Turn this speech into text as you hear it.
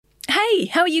Hey,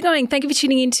 how are you going? Thank you for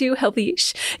tuning into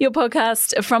Healthy-ish, your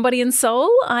podcast from Body and Soul.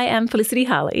 I am Felicity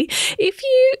Harley. If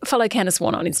you follow Candice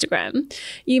Warner on Instagram,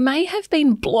 you may have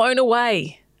been blown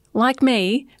away, like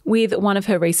me, with one of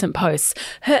her recent posts.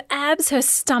 Her abs, her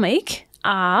stomach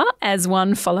are, as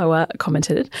one follower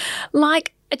commented,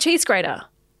 like a cheese grater.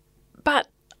 But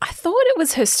I thought it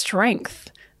was her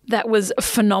strength that was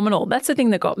phenomenal. That's the thing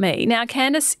that got me. Now,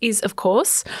 Candice is, of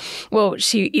course, well,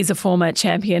 she is a former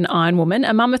champion Ironwoman,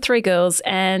 a mum of 3 girls,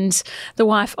 and the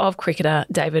wife of cricketer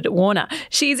David Warner.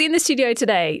 She's in the studio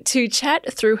today to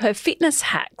chat through her fitness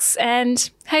hacks and,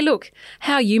 hey, look,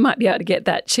 how you might be able to get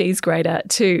that cheese grater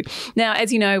too. Now,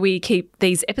 as you know, we keep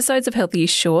these episodes of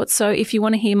Healthy-ish short, so if you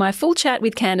want to hear my full chat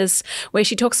with Candice, where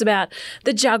she talks about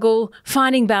the juggle,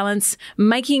 finding balance,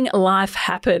 making life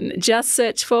happen, just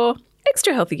search for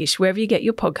Extra Healthy-ish wherever you get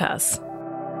your podcasts.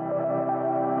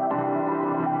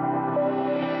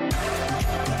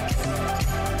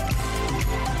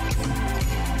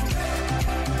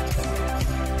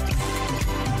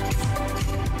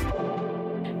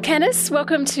 Candice,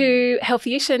 welcome to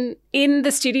Healthy-ish and in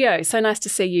the studio. So nice to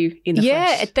see you in the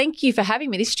flesh. Yeah, thank you for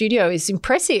having me. This studio is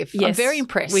impressive. Yes, I'm very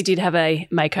impressed. We did have a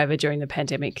makeover during the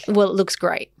pandemic. Well, it looks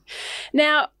great.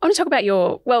 Now, I want to talk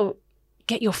about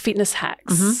get your fitness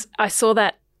hacks. Mm-hmm. I saw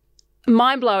that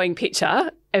mind-blowing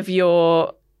picture of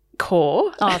your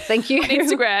core. Oh, thank you. On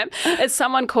Instagram, as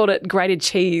someone called it grated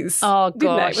cheese. Oh,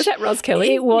 gosh. Was that Ros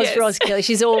Kelly? It was Yes. Ros Kelly.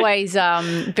 She's always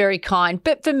very kind.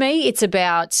 But for me, it's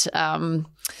about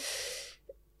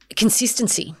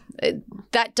consistency.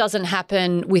 That doesn't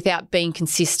happen without being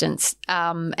consistent.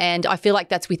 And I feel like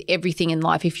that's with everything in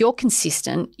life. If you're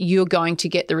consistent, you're going to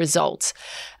get the results.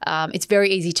 It's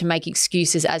very easy to make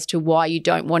excuses as to why you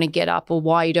don't want to get up or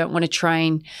why you don't want to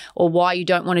train or why you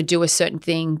don't want to do a certain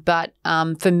thing. But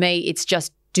for me, it's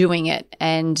just doing it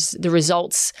and the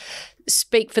results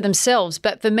speak for themselves.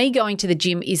 But for me, going to the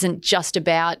gym isn't just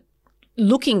about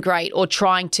looking great or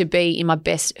trying to be in my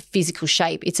best physical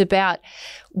shape. It's about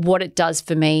what it does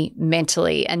for me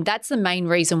mentally. And that's the main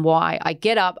reason why I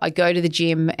get up, I go to the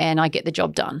gym and I get the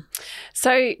job done.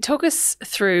 So talk us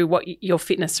through what your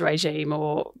fitness regime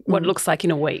or what it looks like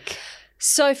in a week.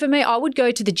 So for me, I would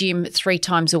go to the gym 3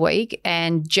 times a week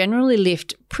and generally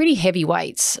lift pretty heavy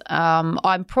weights.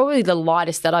 I'm probably the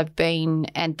lightest that I've been,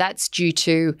 and that's due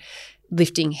to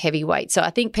lifting heavy weights. So I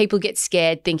think people get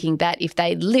scared thinking that if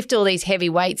they lift all these heavy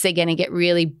weights, they're going to get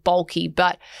really bulky,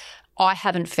 but I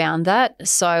haven't found that.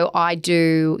 So I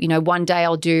do, one day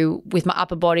I'll do with my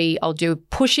upper body, I'll do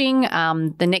pushing.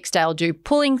 The next day I'll do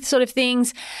pulling sort of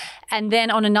things. And then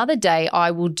on another day,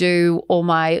 I will do all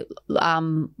my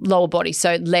lower body,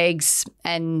 so legs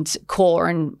and core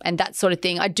and that sort of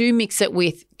thing. I do mix it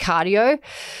with cardio.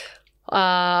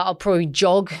 I'll probably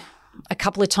jog a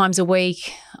couple of times a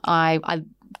week. I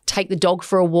take the dog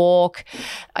for a walk.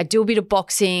 I do a bit of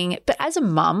boxing. But as a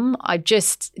mum, I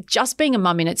just being a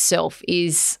mum in itself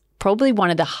is probably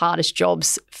one of the hardest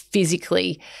jobs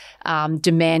physically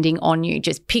demanding on you.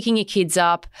 Just picking your kids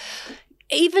up,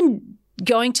 even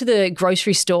going to the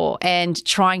grocery store and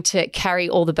trying to carry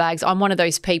all the bags. I'm one of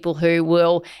those people who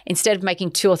will, instead of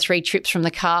making 2 or 3 trips from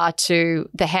the car to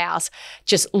the house,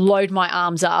 just load my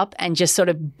arms up and just sort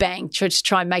of bang, just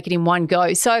try and make it in one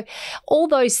go. So all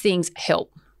those things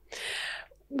help.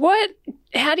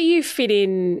 How do you fit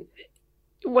in?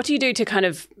 What do you do to kind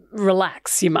of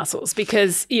relax your muscles?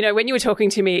 Because, when you were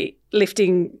talking to me,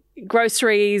 lifting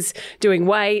groceries, doing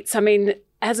weights,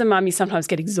 as a mum, you sometimes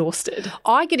get exhausted.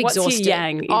 I get exhausted. What's your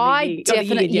yang? I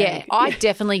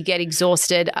definitely get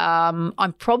exhausted.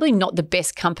 I'm probably not the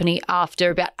best company after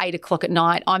about 8 o'clock at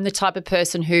night. I'm the type of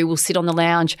person who will sit on the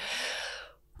lounge,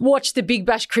 watch the Big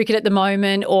Bash cricket at the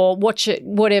moment or watch it,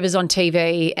 whatever's on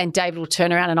TV, and David will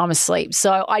turn around and I'm asleep.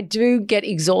 So I do get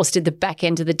exhausted the back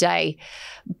end of the day,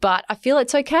 but I feel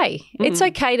it's okay. It's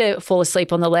okay to fall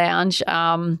asleep on the lounge.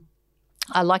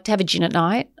 I like to have a gin at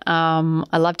night.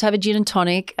 I love to have a gin and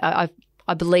tonic. I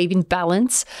believe in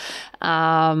balance.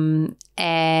 And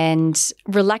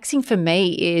relaxing for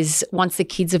me is once the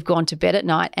kids have gone to bed at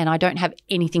night and I don't have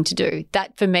anything to do.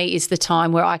 That for me is the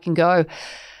time where I can go,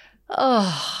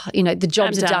 the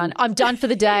jobs are done. I'm done for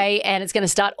the day and it's going to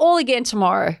start all again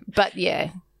tomorrow. But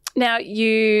yeah. Now,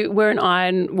 you were an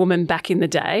Iron Woman back in the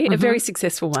day, a very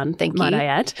successful one, might I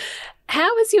add.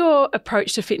 How has your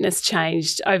approach to fitness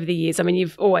changed over the years?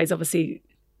 You've always obviously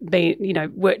been,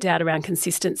 worked out around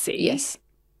consistency. Yes.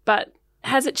 But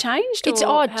Has it changed? It's or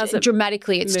odd. has it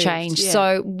Dramatically, it's moved? changed. Yeah.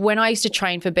 So when I used to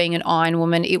train for being an Iron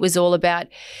Woman, it was all about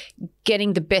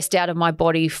getting the best out of my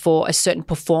body for a certain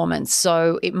performance.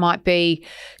 So it might be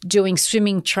doing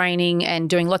swimming training and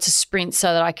doing lots of sprints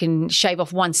so that I can shave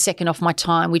off 1 second off my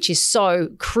time, which is so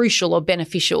crucial or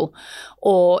beneficial.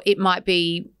 Or it might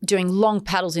be doing long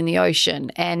paddles in the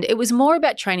ocean. And it was more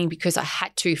about training because I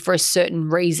had to for a certain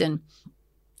reason.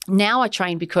 Now I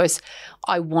train because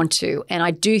I want to, and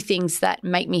I do things that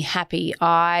make me happy.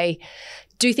 I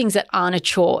do things that aren't a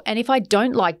chore. And if I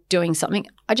don't like doing something,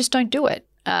 I just don't do it.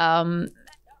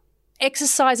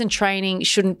 Exercise and training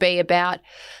shouldn't be about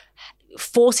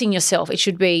forcing yourself. It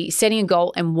should be setting a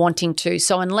goal and wanting to.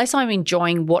 So unless I'm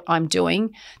enjoying what I'm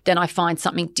doing, then I find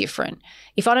something different.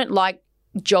 If I don't like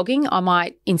jogging, I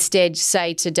might instead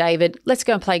say to David, let's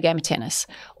go and play a game of tennis,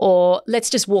 or let's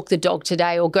just walk the dog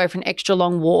today, or go for an extra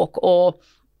long walk, or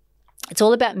it's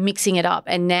all about mixing it up.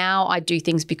 And now I do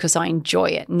things because I enjoy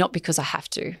it, not because I have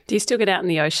to. Do you still get out in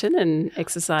the ocean and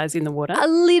exercise in the water? A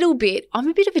little bit. I'm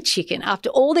a bit of a chicken after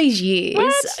all these years.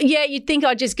 What? Yeah, you'd think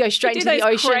I'd just go straight into the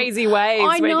those ocean. crazy waves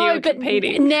I when know, you're but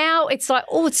competing. now it's like,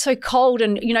 oh, it's so cold,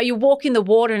 and you walk in the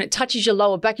water and it touches your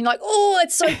lower back and you're like, oh,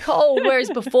 it's so cold. Whereas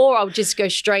before I would just go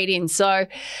straight in. So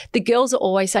the girls are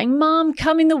always saying, Mum,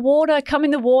 come in the water,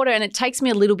 and it takes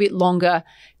me a little bit longer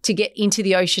to get into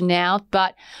the ocean now.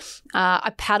 But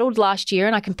I paddled last year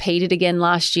and I competed again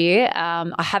last year.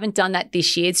 I haven't done that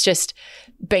this year. It's just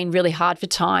been really hard for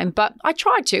time, but I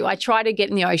try to get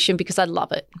in the ocean because I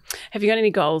love it. Have you got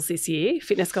any goals this year,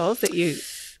 fitness goals that you're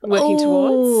working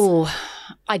towards?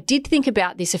 I did think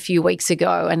about this a few weeks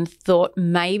ago and thought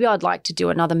maybe I'd like to do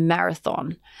another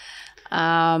marathon.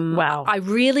 Wow. I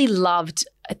really loved,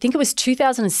 I think it was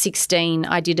 2016,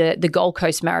 I did the Gold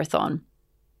Coast Marathon.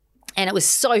 And it was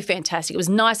so fantastic. It was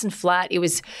nice and flat. It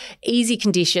was easy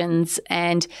conditions.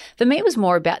 And for me, it was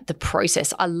more about the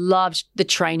process. I loved the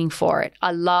training for it.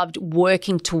 I loved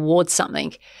working towards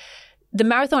something. The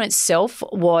marathon itself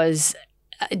was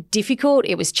difficult.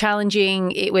 It was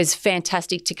challenging. It was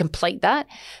fantastic to complete that.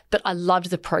 But I loved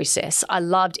the process. I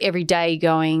loved every day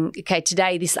going, okay,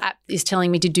 today this app is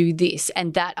telling me to do this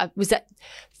and that. Was that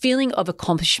feeling of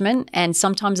accomplishment. And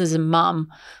sometimes as a mum,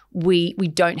 we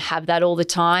don't have that all the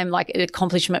time. Like an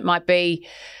accomplishment might be,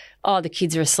 oh, the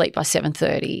kids are asleep by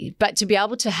 7:30. But to be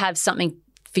able to have something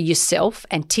for yourself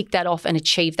and tick that off and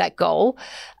achieve that goal,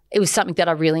 it was something that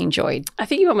I really enjoyed. I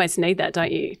think you almost need that, don't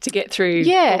you, to get through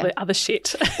all the other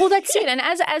shit. Well, that's it. And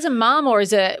as a mum or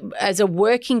as a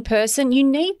working person, you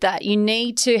need that. You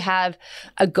need to have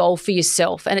a goal for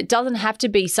yourself. And it doesn't have to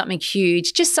be something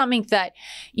huge, just something that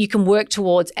you can work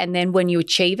towards. And then when you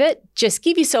achieve it, just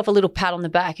give yourself a little pat on the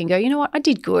back and go, you know what, I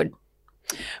did good.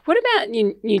 What about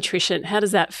nutrition? How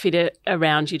does that fit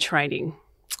around your training?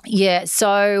 Yeah,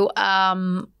 so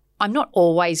I'm not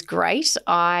always great.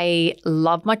 I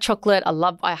love my chocolate.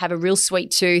 I have a real sweet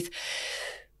tooth.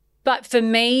 But for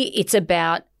me, it's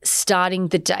about starting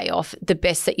the day off the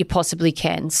best that you possibly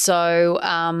can. So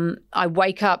I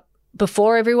wake up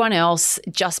before everyone else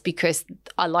just because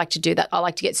I like to do that. I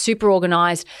like to get super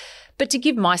organised, but to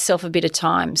give myself a bit of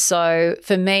time. So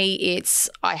for me,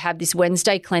 I have this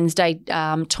Wednesday Cleanse Day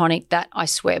tonic that I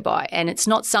swear by. And it's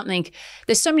not something,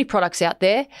 there's so many products out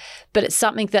there, but it's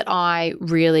something that I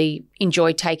really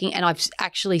enjoy taking, and I've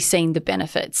actually seen the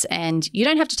benefits. And you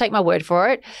don't have to take my word for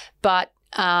it, but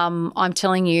I'm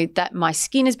telling you that my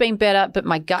skin has been better, but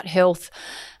my gut health,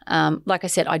 like I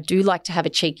said, I do like to have a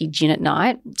cheeky gin at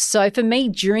night. So for me,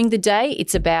 during the day,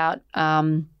 it's about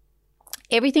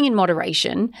everything in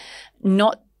moderation,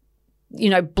 not,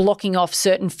 blocking off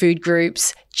certain food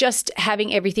groups, just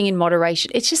having everything in moderation.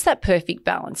 It's just that perfect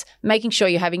balance, making sure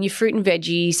you're having your fruit and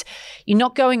veggies, you're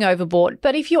not going overboard.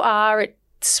 But if you are at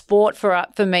sport, for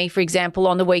me, for example,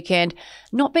 on the weekend,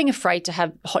 not being afraid to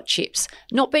have hot chips,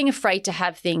 not being afraid to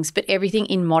have things, but everything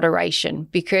in moderation.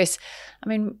 Because,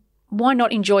 why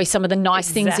not enjoy some of the nice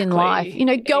things in life?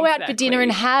 Go out for dinner and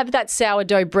have that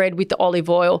sourdough bread with the olive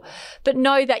oil, but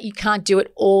know that you can't do it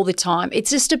all the time. It's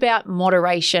just about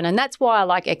moderation. And that's why I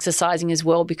like exercising as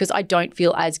well, because I don't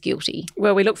feel as guilty.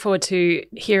 Well, we look forward to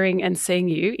hearing and seeing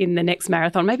you in the next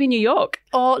marathon, maybe New York.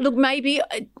 Oh, look, maybe,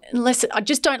 unless I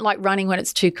just don't like running when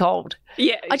it's too cold.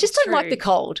 Yeah, I just don't like the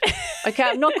cold. Okay,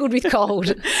 I'm not good with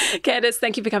cold. Candace,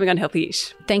 thank you for coming on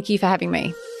Healthy-ish. Thank you for having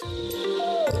me.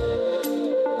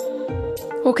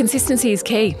 Well, consistency is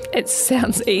key. It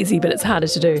sounds easy, but it's harder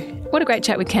to do. What a great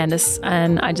chat with Candice.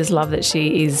 And I just love that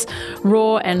she is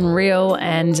raw and real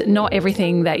and not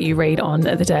everything that you read on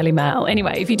the Daily Mail.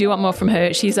 Anyway, if you do want more from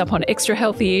her, she's up on Extra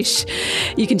Healthy-ish.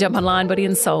 You can jump online,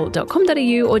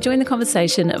 bodyandsoul.com.au, or join the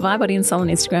conversation via Body and Soul on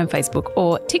Instagram, Facebook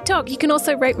or TikTok. You can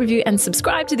also rate, review and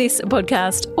subscribe to this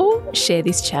podcast or share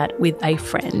this chat with a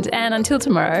friend. And until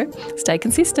tomorrow, stay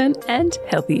consistent and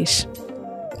healthy-ish.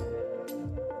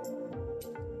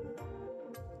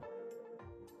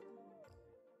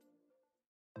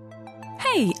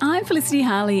 Hey, I'm Felicity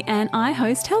Harley and I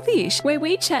host Healthy-ish, where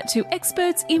we chat to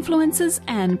experts, influencers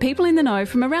and people in the know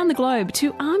from around the globe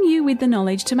to arm you with the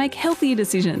knowledge to make healthier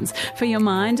decisions for your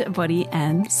mind, body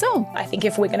and soul. I think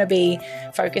if we're going to be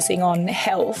focusing on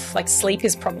health, like sleep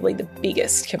is probably the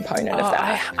biggest component of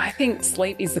that. I think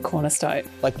sleep is the cornerstone.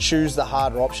 Like choose the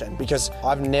harder option, because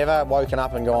I've never woken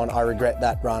up and gone, I regret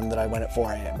that run that I went at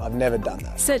 4 a.m. I've never done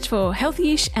that. Search for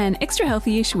Healthy-ish and Extra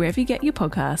Healthy-ish wherever you get your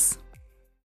podcasts.